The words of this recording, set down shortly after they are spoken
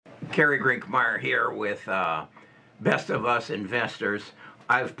Kerry Grinkmeyer here with Best of Us Investors.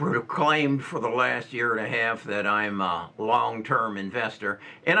 I've proclaimed for the last year and a half that I'm a long-term investor,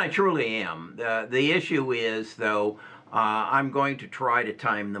 and I truly am. The issue is, though, I'm going to try to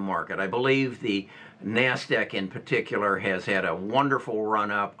time the market. I believe the NASDAQ in particular has had a wonderful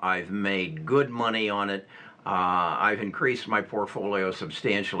run-up. I've made good money on it. I've increased my portfolio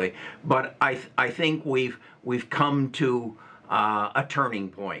substantially, but I think we've come to a turning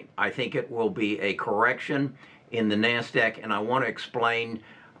point. I think it will be a correction in the NASDAQ, and I want to explain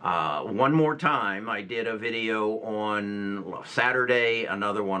one more time. I did a video on Saturday,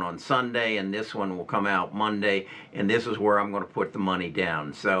 another one on Sunday, and this one will come out Monday, and this is where I'm going to put the money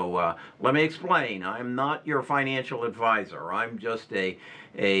down. So let me explain. I'm not your financial advisor. I'm just a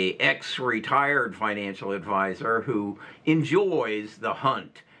ex-retired financial advisor who enjoys the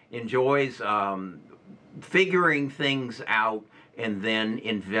hunt, enjoys figuring things out and then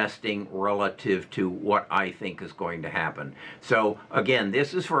investing relative to what I think is going to happen. So again,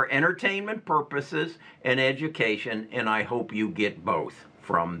 this is for entertainment purposes and education, and I hope you get both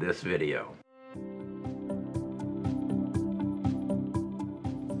from this video.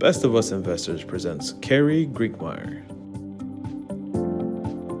 Best of Us Investors presents Kerry Grinkmeyer.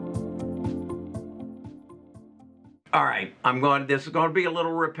 All right, this is going to be a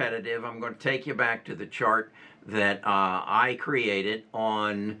little repetitive. I'm going to take you back to the chart that I created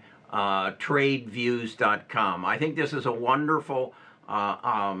on tradeviews.com. I think this is a wonderful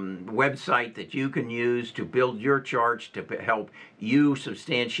website that you can use to build your charts to help you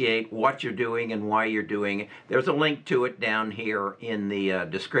substantiate what you're doing and why you're doing it. There's a link to it down here in the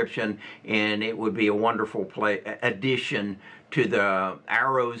description, and it would be a wonderful addition to the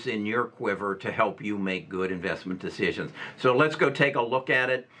arrows in your quiver to help you make good investment decisions. So let's go take a look at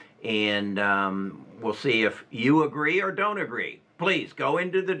it, and we'll see if you agree or don't agree. Please go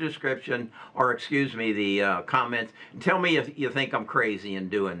into the description, or excuse me, the comments, and tell me if you think I'm crazy in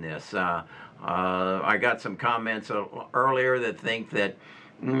doing this. I got some comments earlier that think that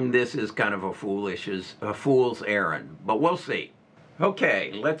this is kind of a fool's errand, but we'll see.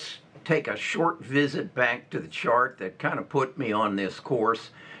 Okay, let's take a short visit back to the chart that kind of put me on this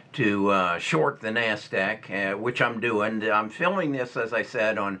course to short the NASDAQ, which I'm doing. I'm filming this, as I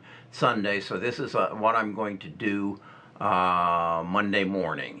said, on Sunday, so this is what I'm going to do Monday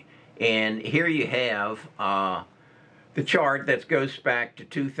morning. And here you have the chart that goes back to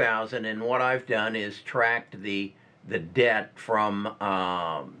 2000, and what I've done is tracked the debt from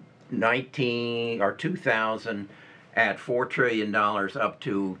 2000 at $4 trillion up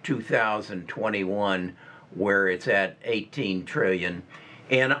to 2021, where it's at 18 trillion.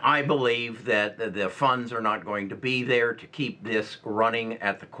 And I believe that the funds are not going to be there to keep this running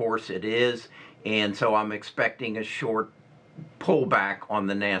at the course it is. And so I'm expecting a short pullback on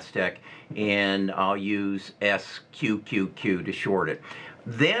the NASDAQ, and I'll use SQQQ to short it.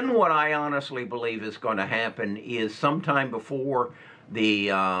 Then what I honestly believe is going to happen is sometime before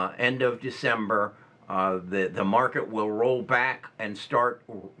the end of December, the market will roll back and start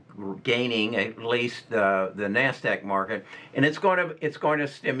gaining, at least the NASDAQ market, and it's going to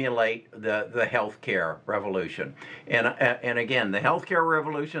stimulate the healthcare revolution. And again, the healthcare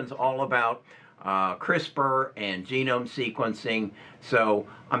revolution is all about CRISPR and genome sequencing. So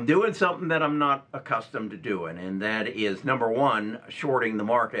I'm doing something that I'm not accustomed to doing, and that is, number one, shorting the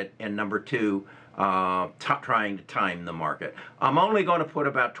market, and number two, trying to time the market. I'm only going to put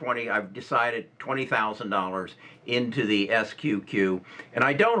about I've decided $20,000 into the SQQ, and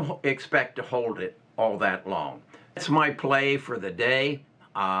I don't expect to hold it all that long. That's my play for the day.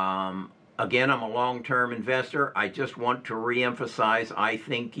 Again, I'm a long-term investor. I just want to reemphasize, I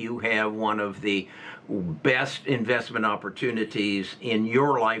think you have one of the best investment opportunities in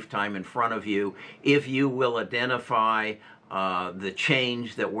your lifetime in front of you if you will identify the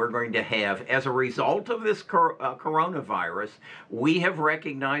change that we're going to have as a result of this coronavirus. We have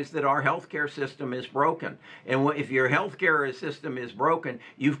recognized that our healthcare system is broken. And if your healthcare system is broken,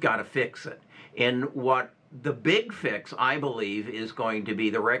 you've got to fix it. And what the big fix, I believe, is going to be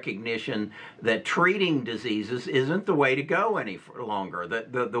the recognition that treating diseases isn't the way to go any longer.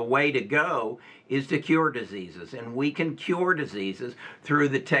 The way to go is to cure diseases, and we can cure diseases through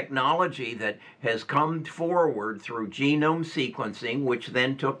the technology that has come forward through genome sequencing, which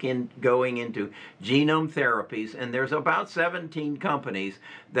then going into genome therapies, and there's about 17 companies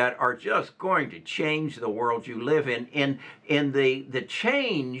that are just going to change the world you live in, and the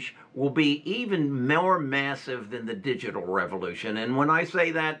change will be even more massive than the digital revolution. And when I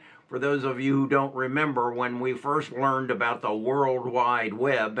say that, for those of you who don't remember, when we first learned about the World Wide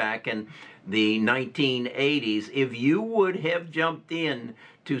Web back in the 1980s, if you would have jumped in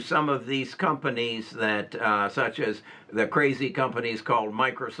to some of these companies that, such as the crazy companies called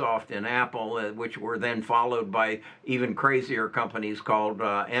Microsoft and Apple, which were then followed by even crazier companies called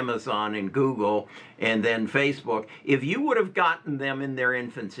Amazon and Google, and then Facebook. If you would have gotten them in their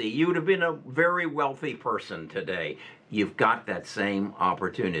infancy, you would have been a very wealthy person today. You've got that same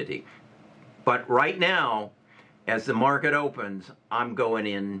opportunity. But right now, as the market opens, I'm going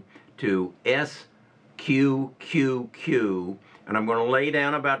in to SQQQ, and I'm going to lay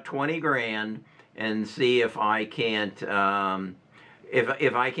down about 20 grand and see if I can't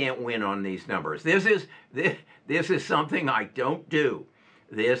if I can't win on these numbers. This is something I don't do.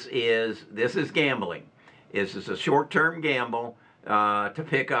 This is gambling. This is a short-term gamble to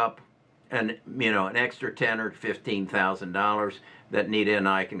pick up an extra $10,000 or $15,000 that Nita and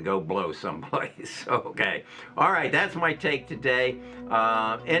I can go blow someplace. Okay. All right, that's my take today.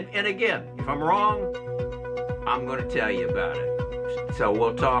 And again, if I'm wrong, I'm going to tell you about it. So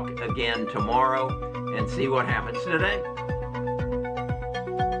we'll talk again tomorrow and see what happens today.